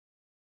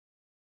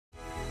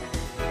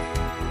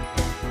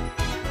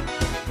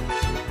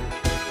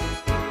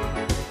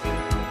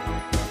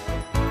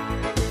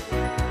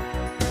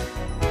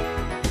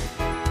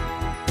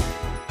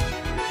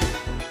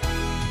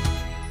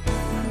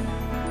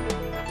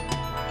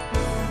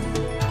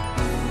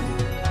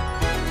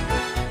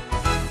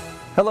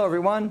Hello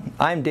everyone,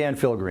 I'm Dan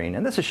Philgreen,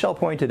 and this is Shell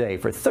Point Today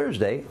for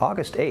Thursday,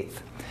 August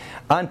 8th.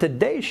 On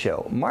today's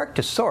show, Mark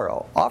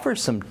Tesoro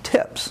offers some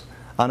tips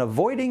on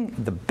avoiding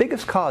the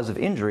biggest cause of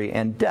injury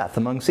and death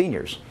among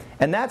seniors,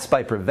 and that's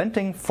by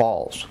preventing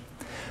falls.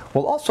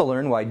 We'll also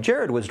learn why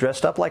Jared was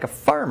dressed up like a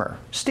farmer,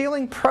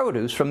 stealing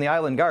produce from the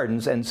island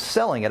gardens and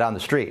selling it on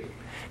the street.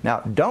 Now,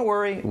 don't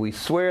worry, we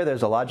swear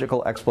there's a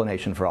logical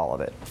explanation for all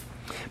of it.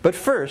 But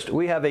first,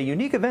 we have a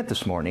unique event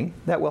this morning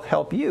that will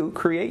help you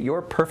create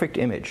your perfect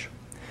image.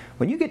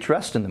 When you get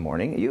dressed in the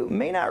morning, you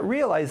may not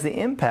realize the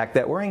impact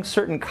that wearing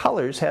certain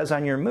colors has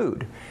on your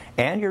mood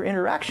and your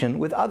interaction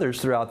with others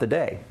throughout the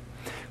day.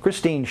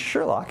 Christine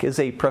Sherlock is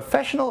a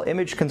professional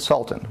image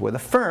consultant with a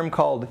firm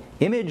called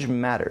Image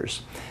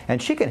Matters,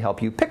 and she can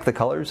help you pick the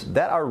colors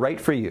that are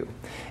right for you,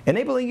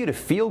 enabling you to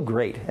feel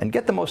great and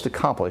get the most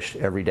accomplished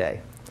every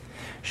day.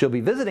 She'll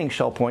be visiting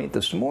Shell Point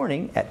this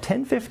morning at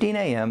 10:15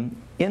 a.m.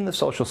 in the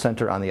Social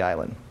Center on the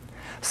island.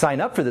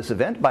 Sign up for this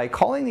event by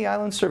calling the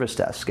Island Service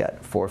Desk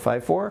at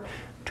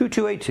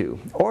 454-2282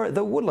 or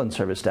the Woodland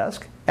Service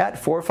Desk at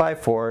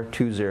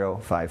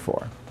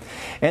 454-2054.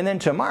 And then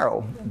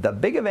tomorrow, the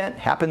big event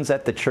happens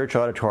at the church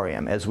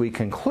auditorium as we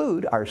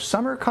conclude our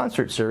summer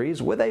concert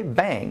series with a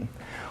bang,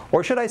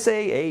 or should I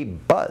say a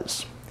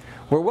buzz.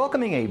 We're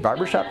welcoming a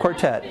barbershop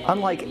quartet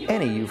unlike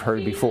any you've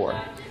heard before.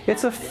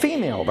 It's a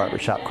female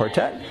barbershop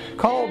quartet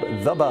called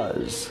The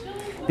Buzz.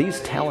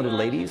 These talented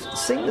ladies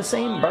sing the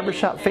same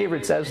barbershop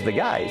favorites as the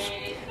guys,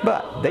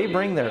 but they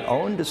bring their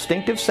own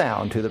distinctive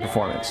sound to the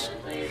performance.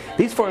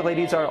 These four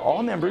ladies are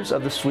all members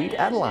of the Sweet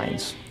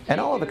Adelines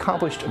and all have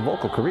accomplished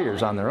vocal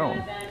careers on their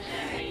own.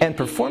 And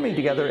performing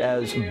together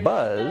as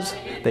Buzz,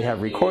 they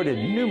have recorded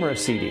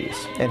numerous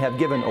CDs and have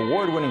given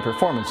award-winning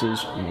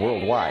performances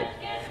worldwide.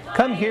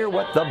 Come hear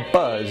what The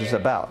Buzz is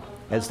about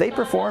as they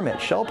perform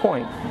at Shell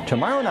Point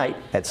tomorrow night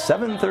at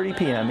 7:30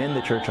 p.m. in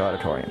the church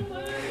auditorium.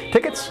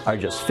 Tickets are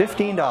just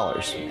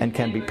 $15 and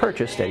can be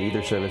purchased at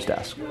either service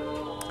desk.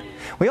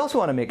 We also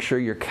want to make sure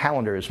your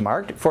calendar is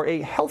marked for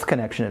a Health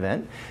Connection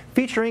event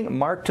featuring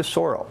Mark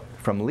Tesoro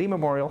from Lee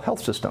Memorial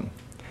Health System.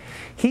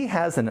 He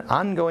has an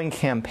ongoing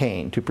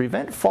campaign to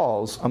prevent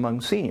falls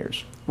among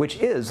seniors, which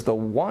is the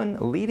one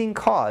leading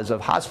cause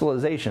of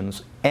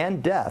hospitalizations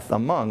and death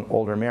among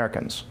older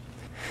Americans.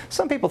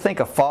 Some people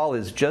think a fall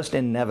is just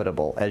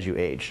inevitable as you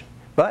age,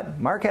 but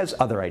Mark has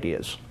other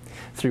ideas.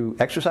 Through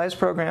exercise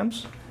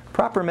programs,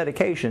 proper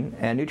medication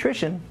and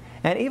nutrition,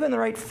 and even the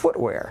right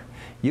footwear,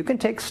 you can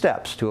take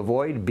steps to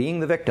avoid being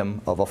the victim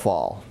of a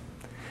fall.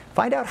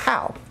 Find out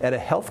how at a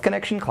Health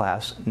Connection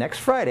class next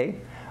Friday,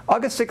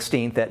 August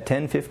 16th at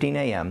 10:15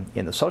 a.m.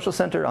 in the Social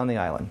Center on the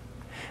island.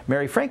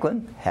 Mary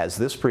Franklin has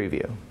this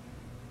preview.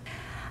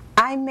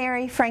 I'm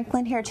Mary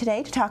Franklin here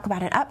today to talk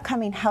about an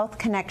upcoming Health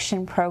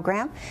Connection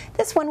program.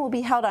 This one will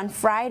be held on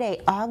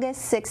Friday,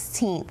 August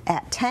 16th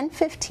at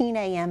 10:15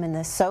 a.m. in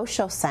the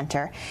Social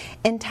Center,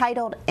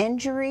 entitled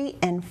Injury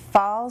and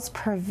Falls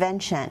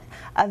Prevention,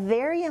 a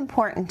very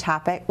important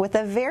topic with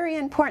a very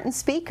important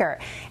speaker.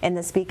 And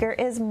the speaker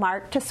is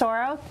Mark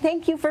Tesoro.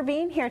 Thank you for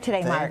being here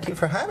today, Mark. Thank you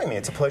for having me.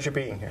 It's a pleasure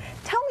being here.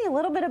 Tell me a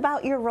little bit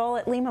about your role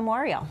at Lee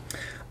Memorial.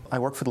 I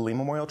work for the Lee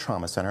Memorial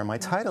Trauma Center. My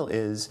title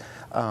is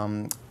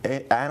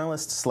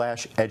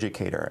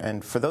analyst/educator.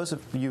 And for those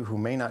of you who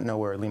may not know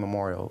where Lee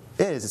Memorial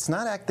is, it's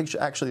not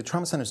actually the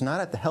Trauma Center is not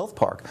at the health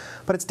park,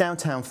 but it's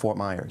downtown Fort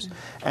Myers.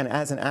 And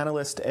as an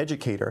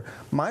analyst-educator,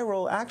 my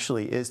role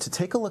actually is to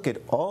take a look at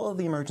all of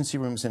the emergency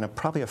rooms in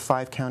probably a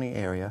 5-county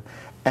area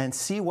and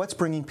see what's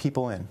bringing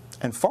people in.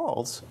 And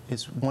falls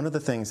is one of the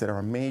things that are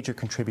a major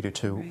contributor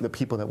to the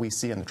people that we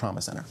see in the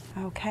Trauma Center.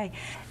 Okay.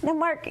 Now,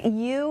 Mark,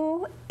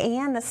 you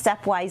and the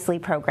Step Wisely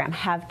program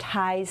have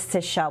ties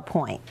to Shell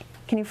Point.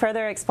 Can you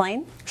further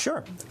explain?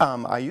 Sure.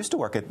 I used to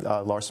work at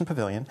Larson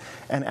Pavilion,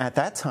 and at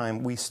that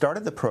time we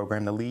started the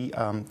program, the Lee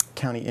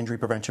County Injury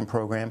Prevention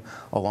Program,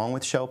 along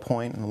with Shell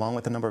Point and along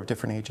with a number of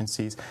different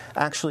agencies,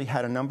 actually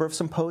had a number of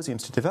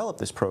symposiums to develop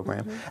this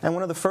program. And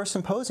one of the first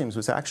symposiums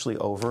was actually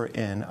over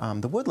in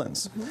the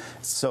Woodlands.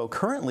 So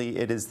currently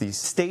it is the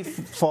State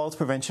Falls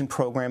Prevention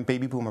Program,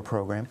 Baby Boomer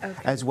Program,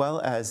 as well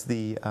as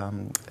the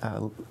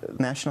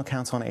National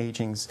Council on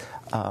Aging's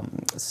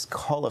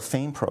Hall of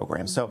Fame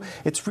program. So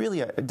it's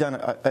really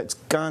it's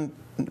gone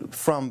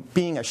from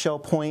being a Shell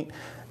Point,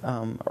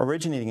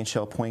 originating in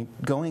Shell Point,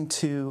 going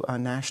to a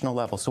national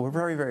level. So we're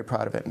very, very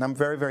proud of it. And I'm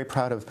very, very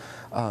proud of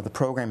the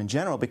program in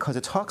general because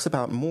it talks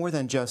about more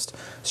than just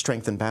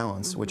strength and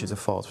balance, which is a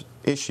falls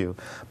issue,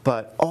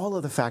 but all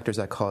of the factors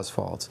that cause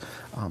falls.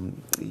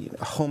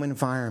 Home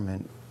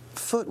environment,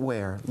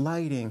 footwear,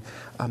 lighting,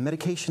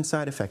 medication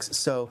side effects.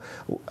 So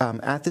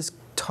at this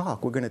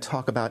talk, we're going to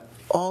talk about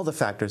all the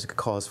factors that could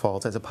cause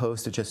falls as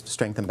opposed to just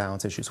strength and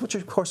balance issues, which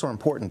of course are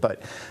important, but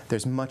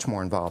there's much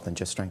more involved than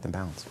just strength and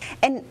balance.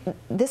 And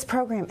this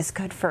program is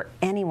good for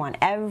anyone.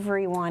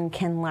 Everyone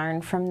can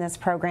learn from this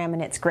program,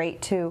 and it's great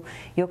to,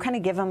 you'll kind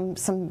of give them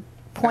some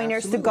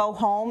pointers Absolutely. to go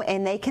home,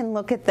 and they can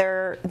look at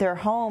their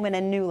home in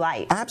a new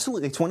light.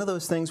 Absolutely. It's one of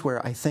those things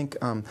where I think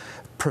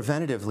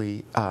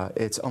preventatively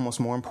it's almost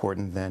more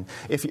important than,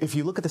 if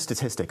you look at the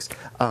statistics,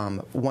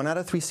 1 out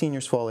of 3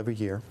 seniors fall every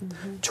year.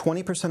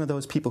 20% of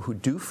those people who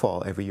do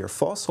fall every year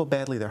fall so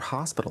badly they're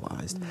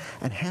hospitalized,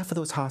 and half of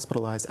those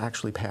hospitalized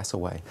actually pass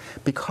away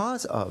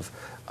because of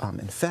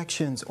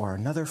infections or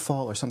another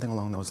fall or something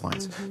along those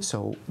lines.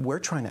 So we're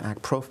trying to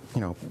act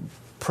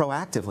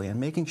proactively and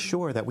making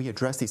sure that we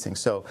address these things.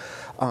 So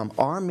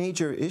our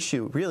major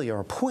issue, really,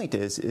 our point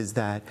is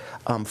that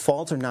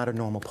falls are not a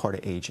normal part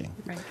of aging.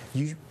 Right.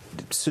 You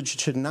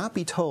should not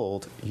be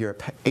told you're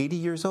 80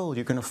 years old,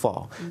 you're going to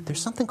fall.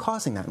 There's something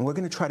causing that, and we're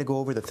going to try to go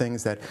over the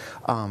things that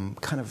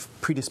kind of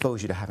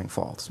predispose you to having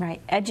falls.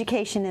 Right.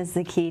 Education is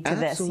the key to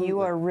this.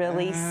 You are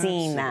really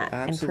seeing that,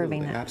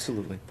 improving that.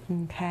 Absolutely.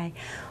 Okay.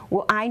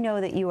 Well, I know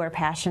that you are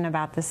passionate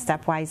about the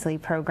Step Wisely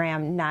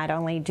program. Not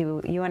only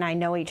do you and I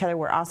know each other,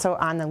 we're also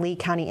on the Lee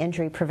County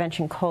Injury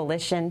Prevention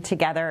Coalition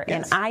together,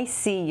 Yes. and I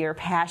see your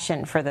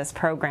passion for this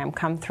program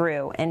come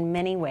through in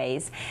many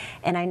ways,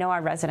 and I know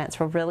our residents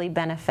will really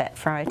benefit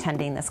from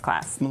attending this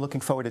class. I'm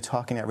looking forward to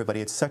talking to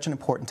everybody. It's such an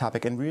important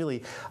topic, and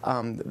really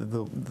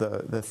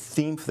the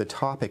theme for the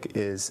topic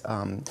is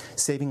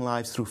saving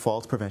lives through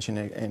falls prevention,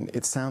 and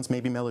it sounds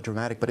maybe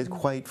melodramatic, but it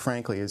quite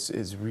frankly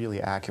is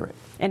really accurate.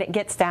 And it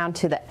gets down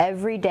to the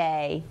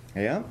everyday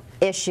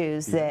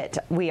issues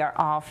that we are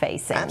all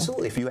facing.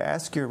 Absolutely. If you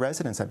ask your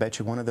residents, I bet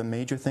you one of the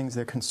major things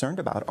they're concerned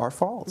about are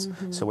falls.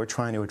 So we're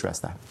trying to address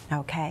that.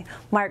 Okay.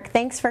 Mark,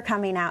 thanks for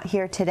coming out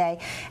here today.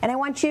 And I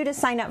want you to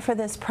sign up for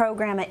this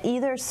program at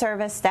either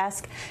service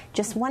desk.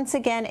 Just once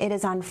again, it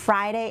is on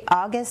Friday,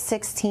 August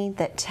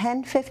 16th at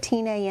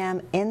 10:15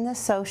 a.m. in the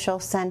Social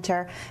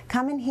Center.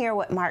 Come and hear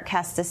what Mark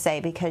has to say,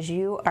 because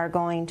you are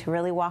going to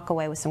really walk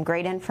away with some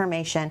great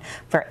information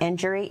for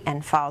injury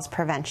and falls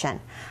prevention.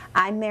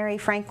 I'm Mary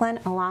Franklin,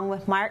 along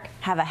with Mark.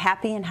 Have a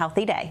happy and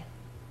healthy day.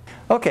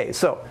 Okay,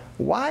 so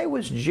why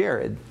was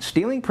Jared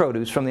stealing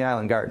produce from the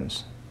Island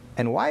Gardens?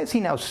 And why is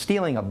he now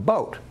stealing a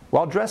boat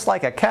while dressed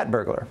like a cat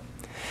burglar?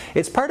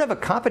 It's part of a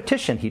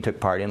competition he took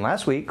part in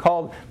last week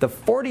called the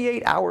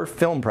 48-Hour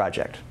Film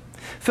Project.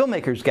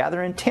 Filmmakers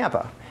gather in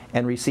Tampa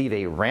and receive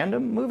a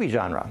random movie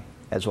genre,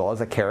 as well as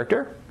a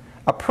character,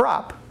 a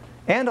prop,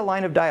 and a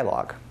line of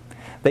dialogue.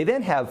 They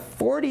then have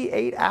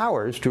 48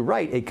 hours to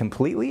write a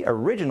completely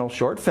original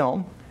short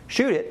film,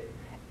 shoot it,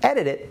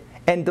 edit it,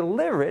 and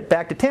deliver it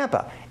back to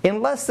Tampa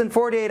in less than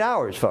 48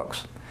 hours,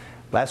 folks.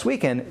 Last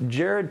weekend,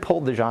 Jared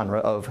pulled the genre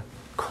of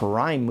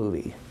crime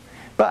movie,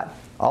 but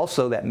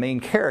also that main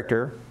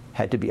character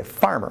had to be a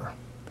farmer.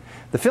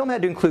 The film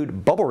had to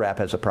include bubble wrap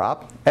as a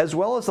prop, as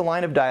well as the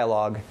line of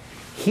dialogue,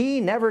 "He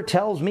never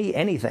tells me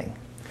anything."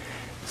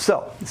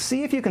 So,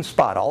 see if you can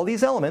spot all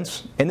these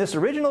elements in this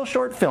original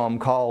short film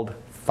called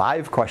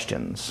 5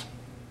 Questions.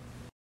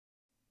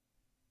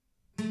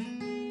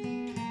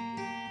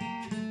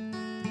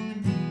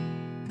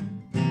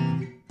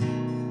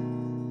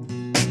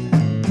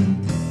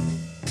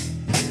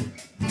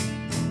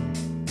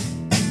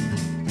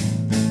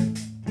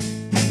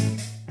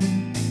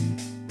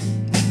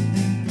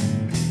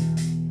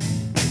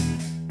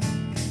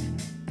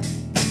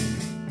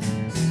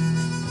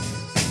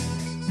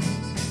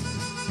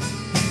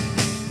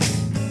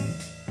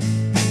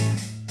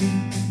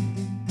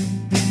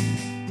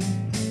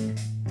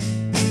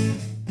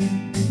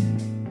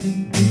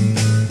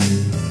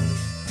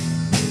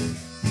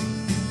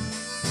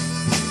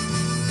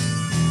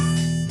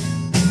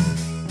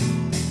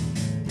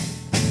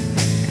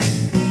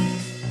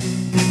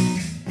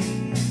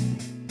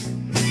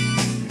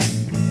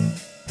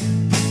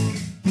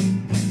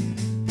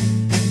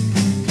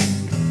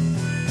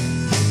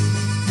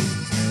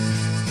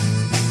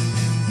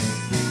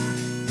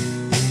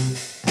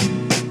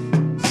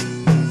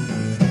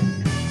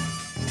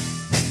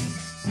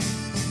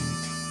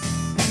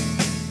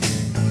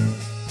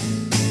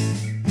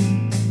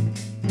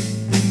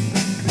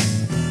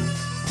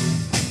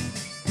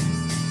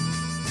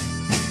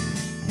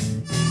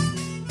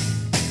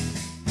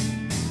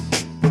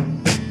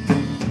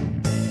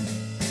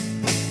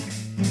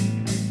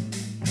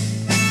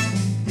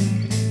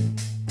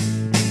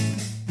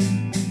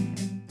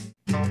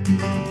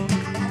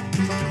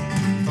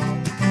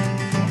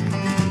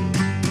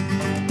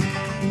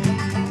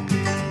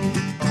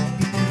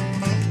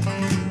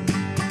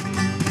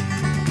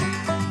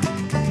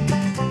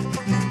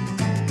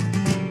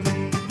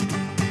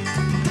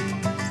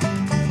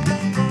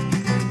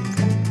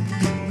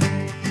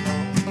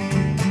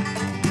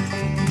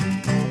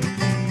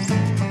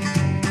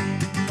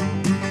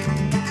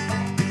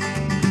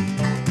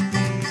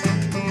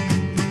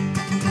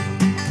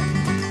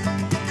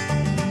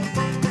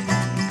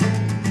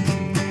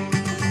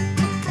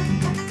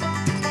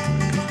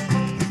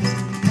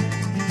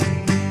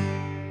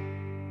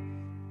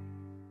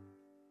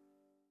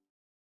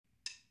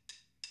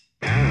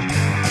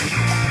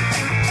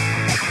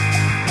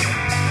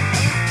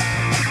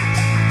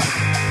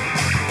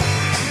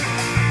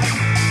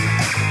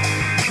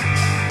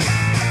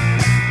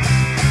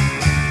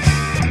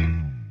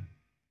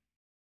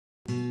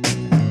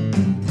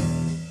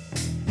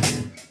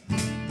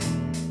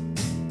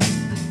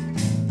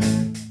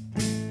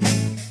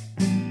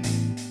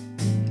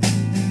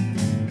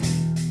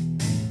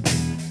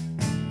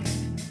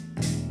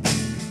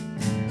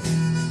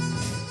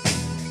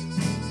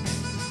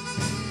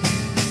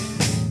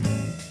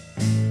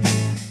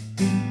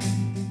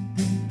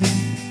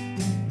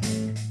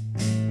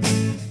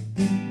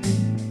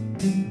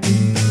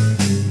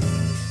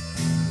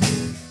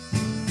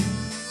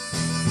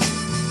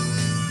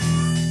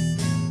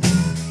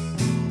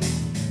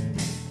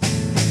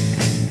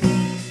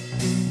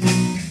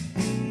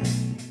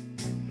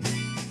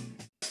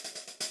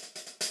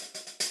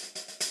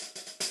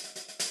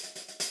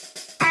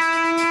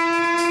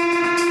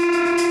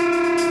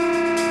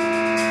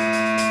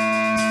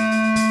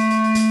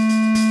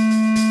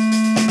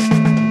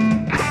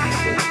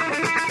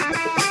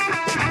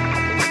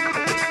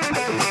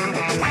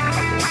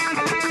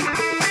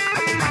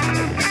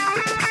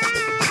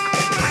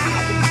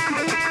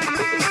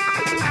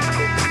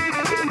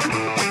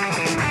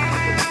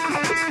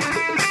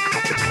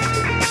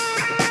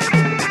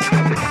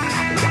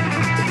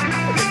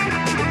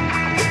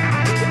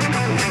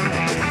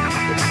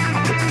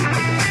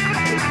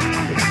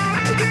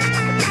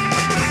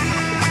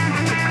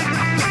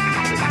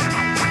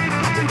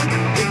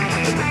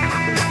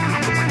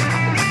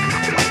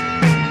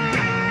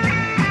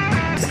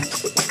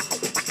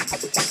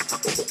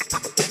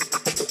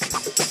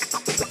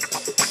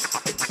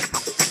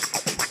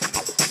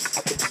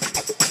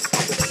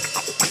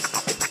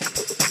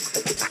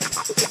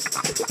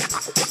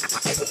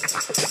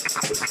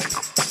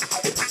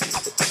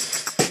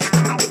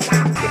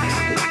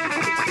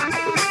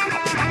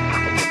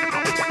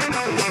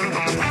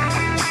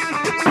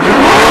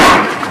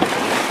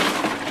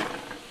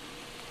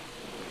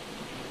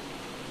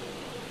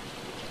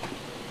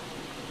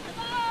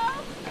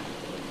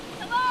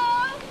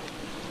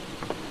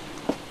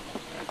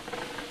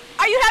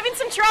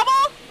 some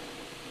trouble?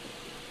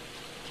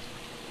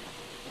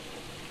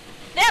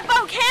 That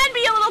boat can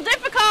be a little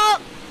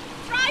difficult.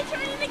 Try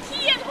turning the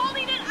key and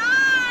holding it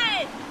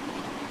on.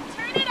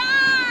 Turn it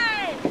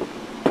on.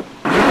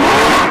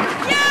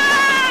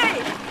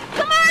 Yay!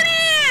 Come on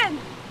in.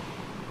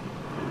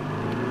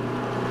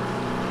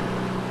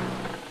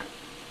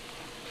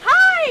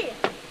 Hi.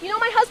 You know,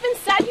 my husband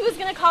said he was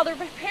going to call the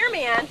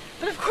repairman,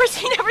 but of course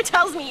he never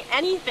tells me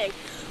anything.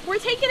 We're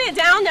taking it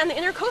down on the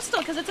Intercoastal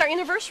because it's our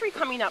anniversary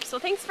coming up, so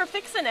thanks for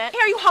fixing it. Hey,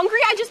 are you hungry?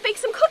 I just baked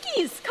some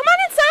cookies. Come on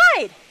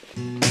inside.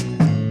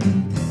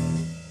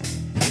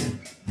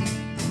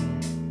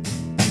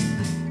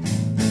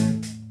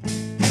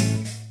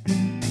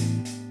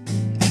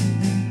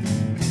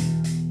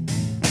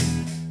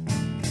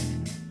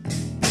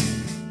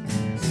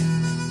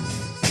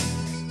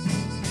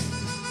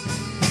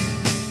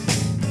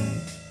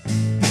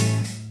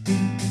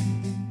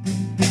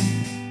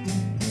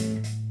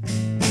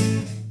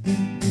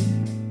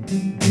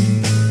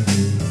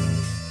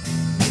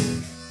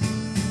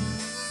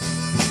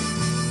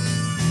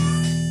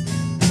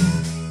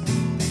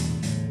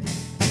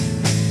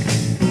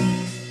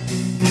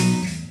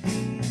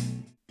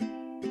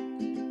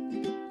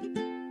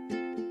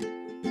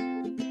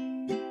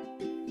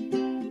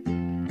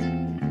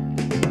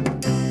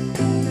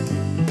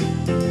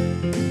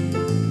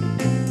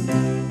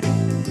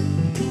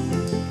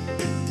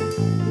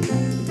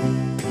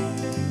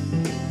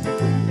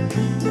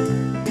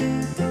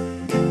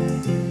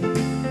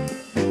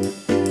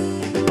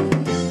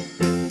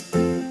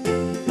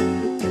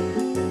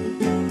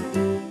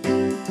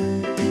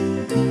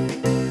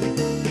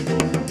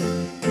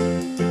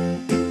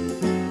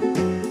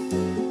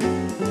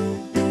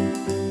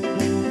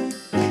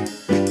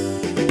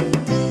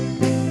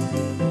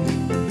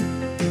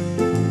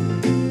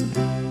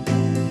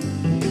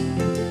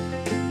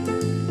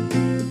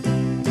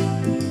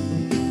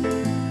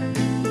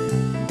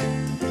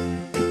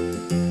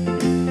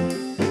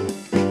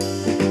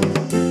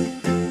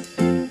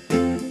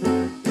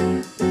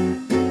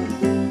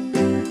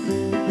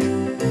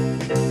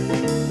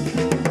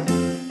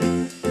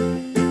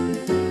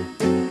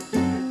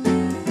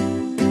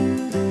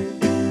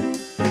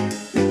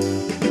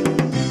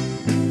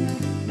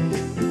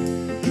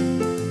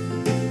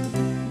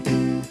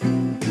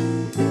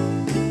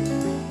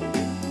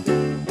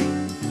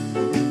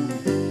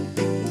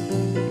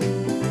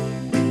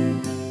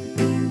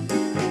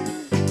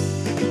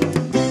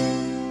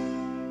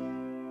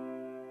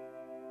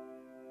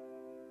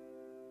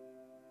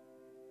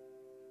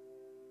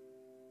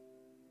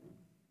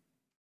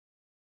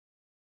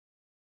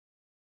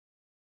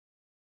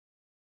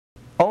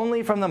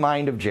 Only from the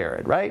mind of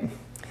Jared, right?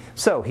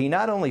 So he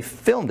not only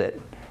filmed it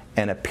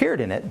and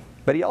appeared in it,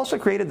 but he also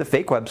created the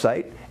fake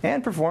website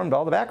and performed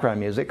all the background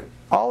music,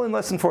 all in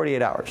less than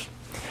 48 hours.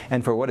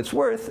 And for what it's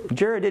worth,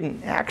 Jared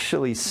didn't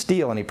actually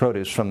steal any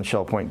produce from the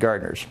Shell Point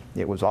gardeners.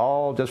 It was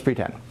all just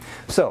pretend.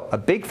 So a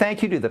big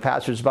thank you to the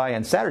passersby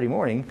on Saturday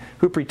morning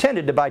who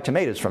pretended to buy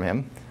tomatoes from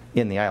him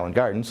in the island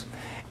gardens,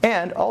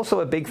 and also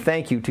a big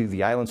thank you to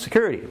the island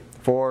security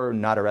for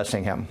not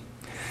arresting him.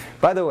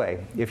 By the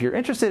way, if you're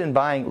interested in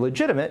buying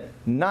legitimate,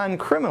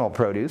 non-criminal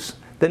produce,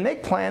 then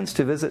make plans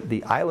to visit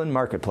the island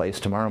marketplace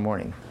tomorrow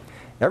morning.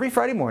 Every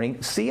Friday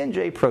morning,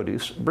 C&J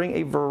Produce bring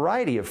a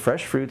variety of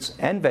fresh fruits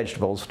and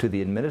vegetables to the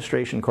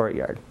administration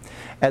courtyard,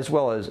 as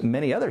well as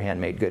many other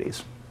handmade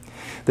goodies.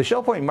 The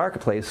Shell Point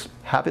Marketplace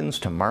happens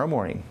tomorrow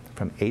morning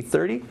from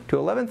 8:30 to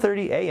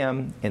 11:30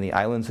 a.m. in the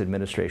island's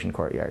administration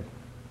courtyard.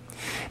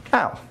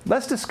 Now,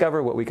 let's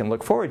discover what we can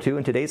look forward to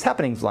in today's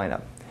happenings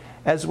lineup,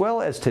 as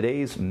well as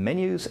today's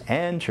menus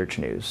and church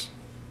news.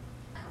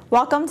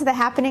 Welcome to the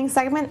Happening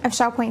segment of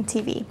Shell Point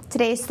TV.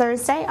 Today is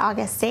Thursday,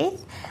 August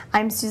 8th.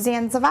 I'm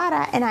Suzanne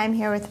Zavada, and I'm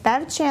here with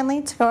Bev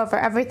Chanley to go over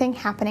everything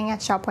happening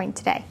at Shell Point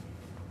today.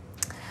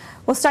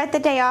 We'll start the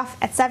day off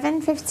at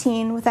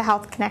 7:15 with the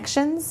Health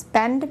Connections,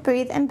 Bend,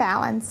 Breathe, and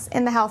Balance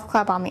in the Health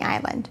Club on the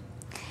island.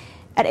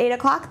 At 8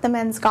 o'clock, the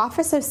Men's Golf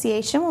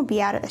Association will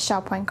be out at the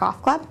Shell Point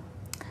Golf Club.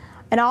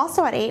 And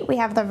also at 8, we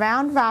have the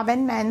Round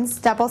Robin Men's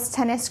Doubles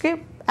Tennis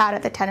Group out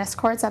at the tennis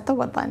courts at the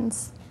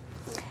Woodlands.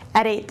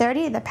 At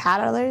 8:30, the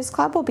Paddlers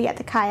Club will be at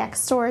the Kayak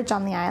Storage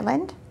on the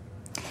island.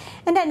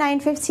 And at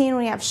 9:15,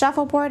 we have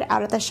Shuffleboard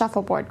out at the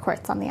Shuffleboard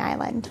courts on the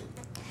island.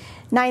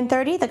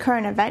 9:30, the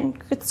Current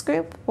Events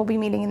Group will be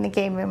meeting in the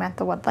game room at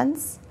the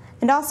Woodlands.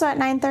 And also at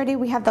 9:30,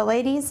 we have the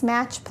Ladies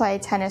Match Play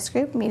Tennis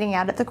Group meeting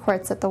out at the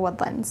courts at the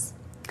Woodlands.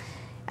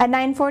 At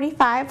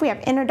 9:45, we have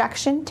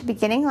Introduction to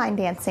Beginning Line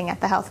Dancing at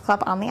the Health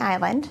Club on the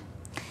island.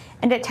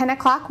 And at 10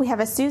 o'clock, we have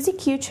a Susie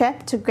Q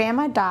trip to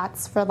Grandma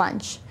Dot's for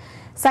lunch.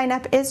 Sign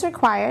up is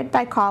required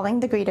by calling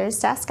the greeter's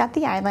desk at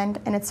the island,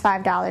 and it's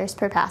 $5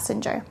 per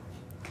passenger.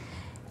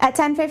 At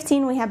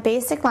 10:15, we have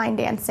Basic Line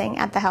Dancing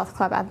at the Health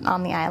Club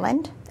on the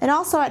island. And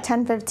also at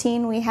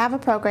 10:15, we have a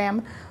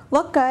program,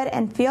 Look Good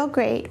and Feel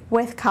Great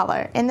with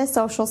Color, in the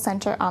Social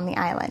Center on the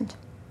island.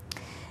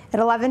 At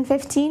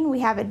 11:15, we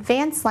have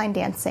Advanced Line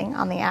Dancing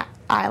on the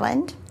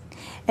island.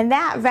 And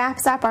that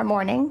wraps up our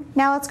morning.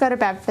 Now let's go to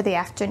Bev for the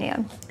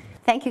afternoon.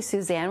 Thank you,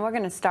 Suzanne. We're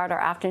going to start our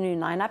afternoon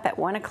lineup at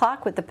 1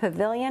 o'clock with the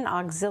Pavilion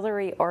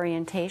Auxiliary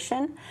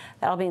Orientation.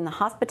 That'll be in the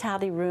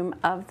hospitality room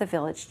of the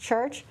Village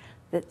Church.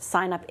 The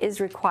sign-up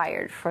is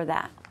required for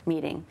that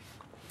meeting.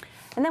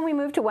 And then we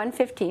move to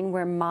 1:15,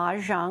 where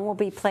Mahjong will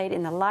be played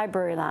in the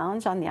Library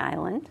Lounge on the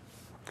island.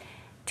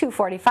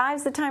 2:45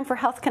 is the time for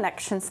Health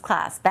Connections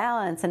class,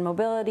 Balance and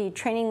Mobility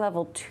Training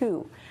Level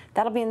 2.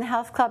 That'll be in the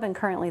Health Club, and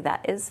currently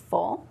that is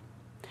full.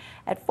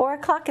 At 4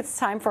 o'clock, it's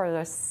time for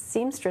the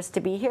seamstress to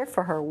be here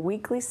for her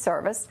weekly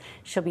service.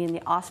 She'll be in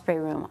the Osprey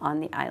Room on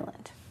the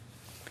island.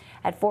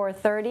 At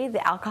 4:30,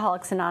 the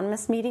Alcoholics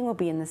Anonymous meeting will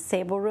be in the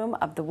Sable Room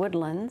of the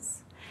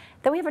Woodlands.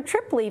 Then we have a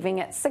trip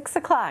leaving at 6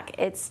 o'clock.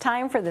 It's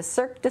time for the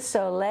Cirque du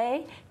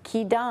Soleil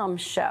Quidam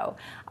show.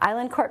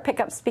 Island court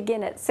pickups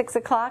begin at 6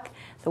 o'clock.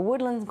 The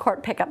Woodlands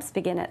court pickups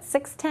begin at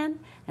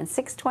 6:10 and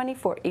 6:20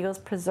 for Eagles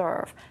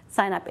Preserve.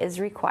 Sign up is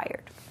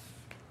required.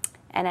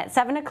 And at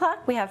 7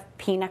 o'clock, we have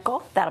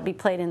Pinnacle. That'll be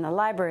played in the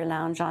Library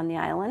Lounge on the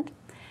island.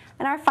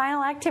 And our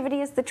final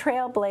activity is the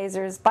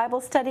Trailblazers Bible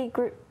Study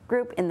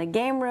group in the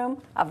game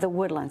room of the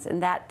Woodlands,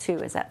 and that, too,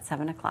 is at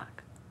 7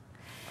 o'clock.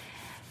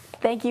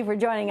 Thank you for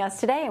joining us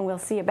today, and we'll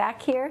see you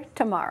back here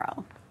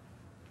tomorrow.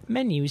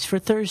 Menus for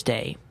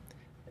Thursday.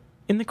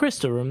 In the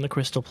Crystal Room, the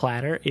Crystal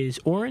Platter is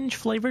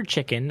orange-flavored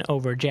chicken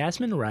over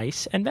jasmine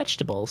rice and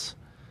vegetables.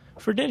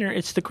 For dinner,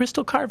 it's the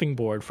Crystal Carving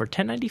Board for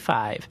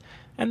 $10.95,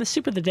 and the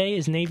soup of the day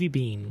is navy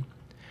bean.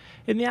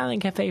 In the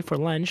Island Cafe for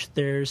lunch,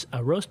 there's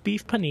a roast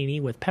beef panini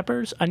with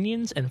peppers,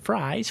 onions, and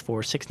fries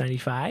for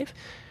 $6.95.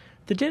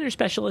 The dinner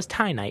special is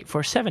Thai night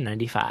for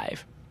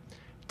 $7.95.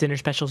 Dinner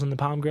specials in the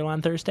Palm Grill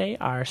on Thursday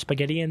are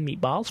spaghetti and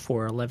meatballs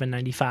for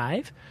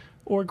 $11.95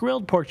 or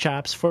grilled pork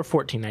chops for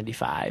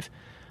 $14.95.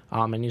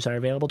 All menus are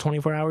available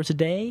 24 hours a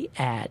day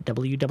at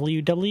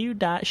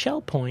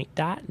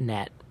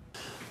www.shellpoint.net.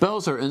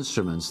 Bells are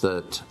instruments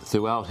that,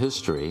 throughout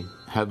history,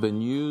 have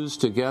been used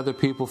to gather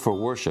people for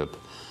worship,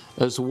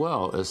 as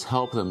well as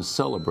help them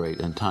celebrate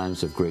in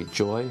times of great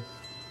joy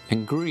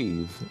and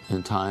grieve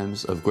in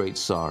times of great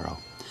sorrow.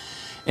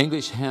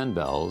 English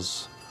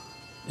handbells,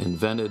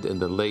 invented in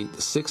the late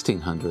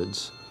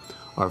 1600s,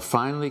 are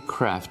finely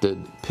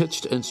crafted,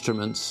 pitched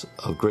instruments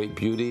of great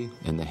beauty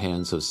in the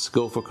hands of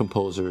skillful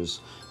composers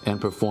and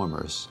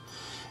performers,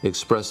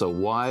 express a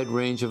wide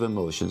range of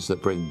emotions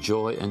that bring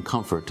joy and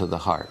comfort to the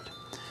heart.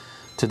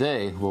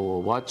 Today, we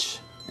will watch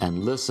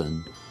and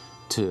listen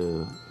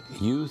to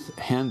Youth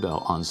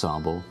Handbell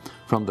Ensemble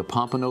from the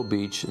Pompano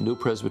Beach New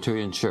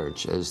Presbyterian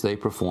Church as they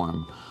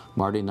perform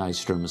Marty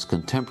Nystrom's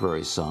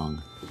contemporary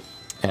song,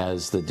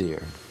 As the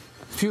Deer.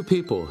 Few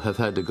people have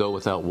had to go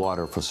without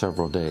water for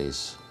several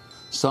days.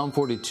 Psalm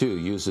 42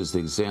 uses the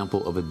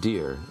example of a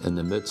deer in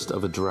the midst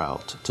of a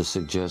drought to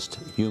suggest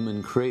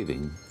human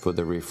craving for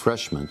the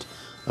refreshment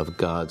of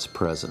God's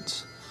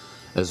presence.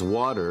 As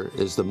water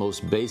is the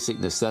most basic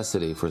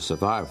necessity for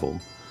survival,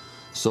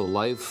 so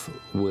life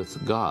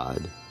with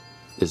God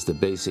is the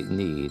basic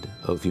need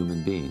of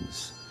human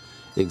beings.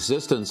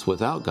 Existence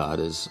without God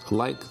is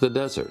like the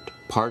desert,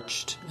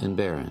 parched and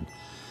barren.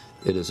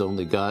 It is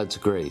only God's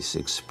grace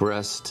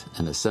expressed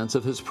in a sense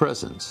of His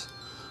presence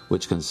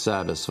which can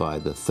satisfy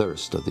the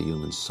thirst of the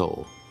human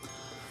soul.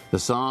 The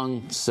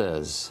song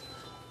says,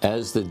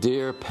 As the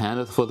deer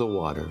panteth for the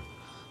water,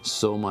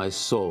 so my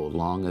soul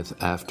longeth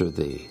after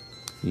thee.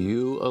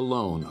 You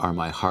alone are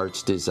my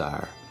heart's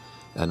desire,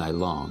 and I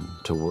long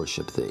to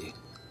worship thee.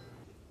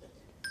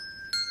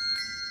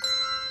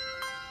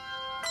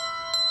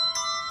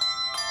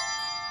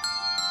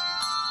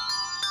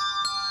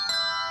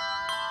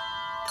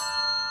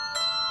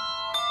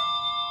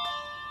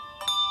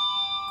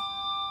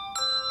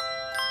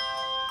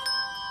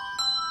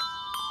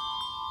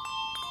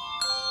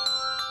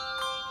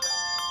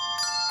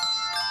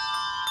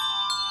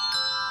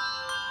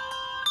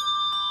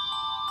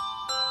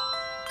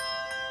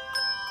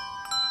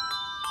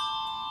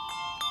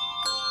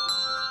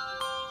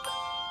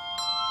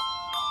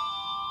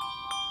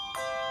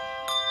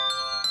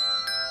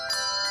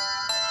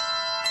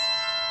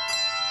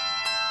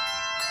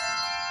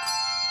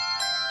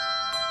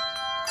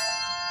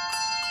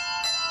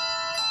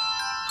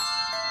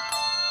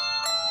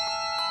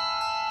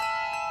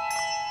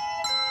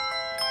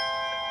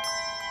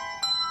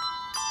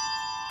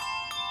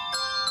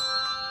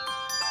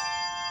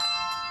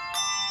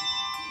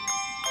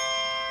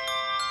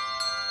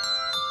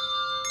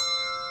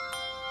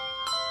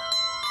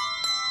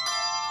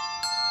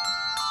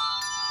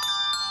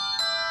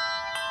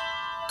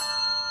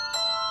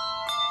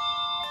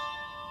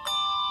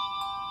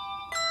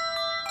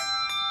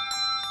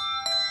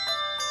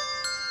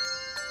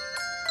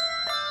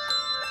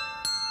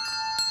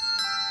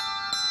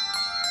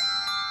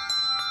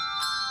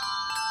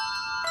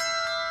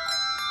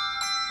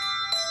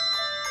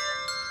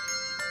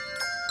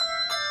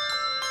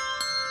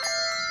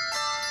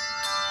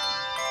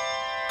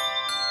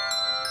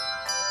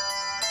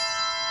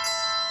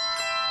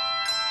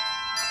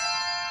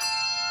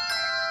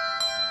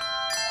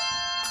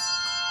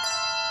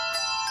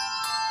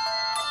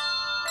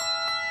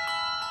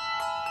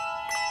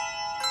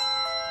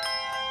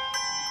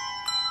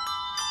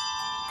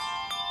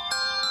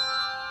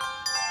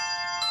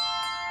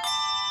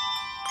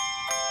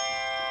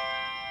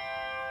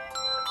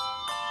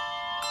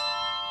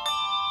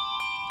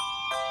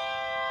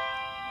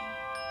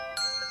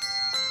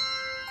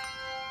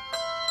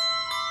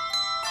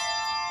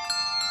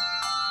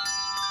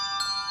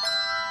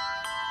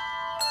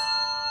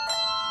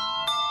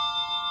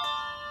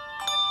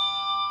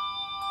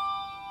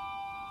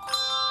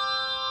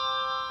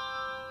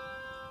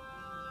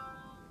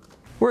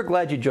 We're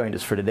glad you joined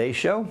us for today's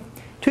show.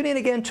 Tune in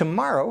again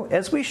tomorrow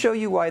as we show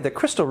you why the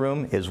Crystal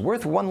Room is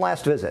worth one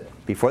last visit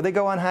before they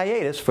go on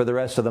hiatus for the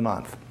rest of the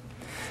month.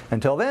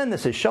 Until then,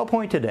 this is Shell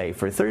Point Today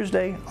for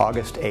Thursday,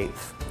 August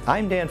 8th.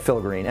 I'm Dan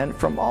Filgreen, and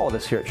from all of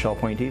us here at Shell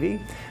Point TV,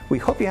 we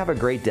hope you have a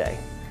great day,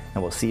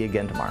 and we'll see you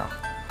again tomorrow.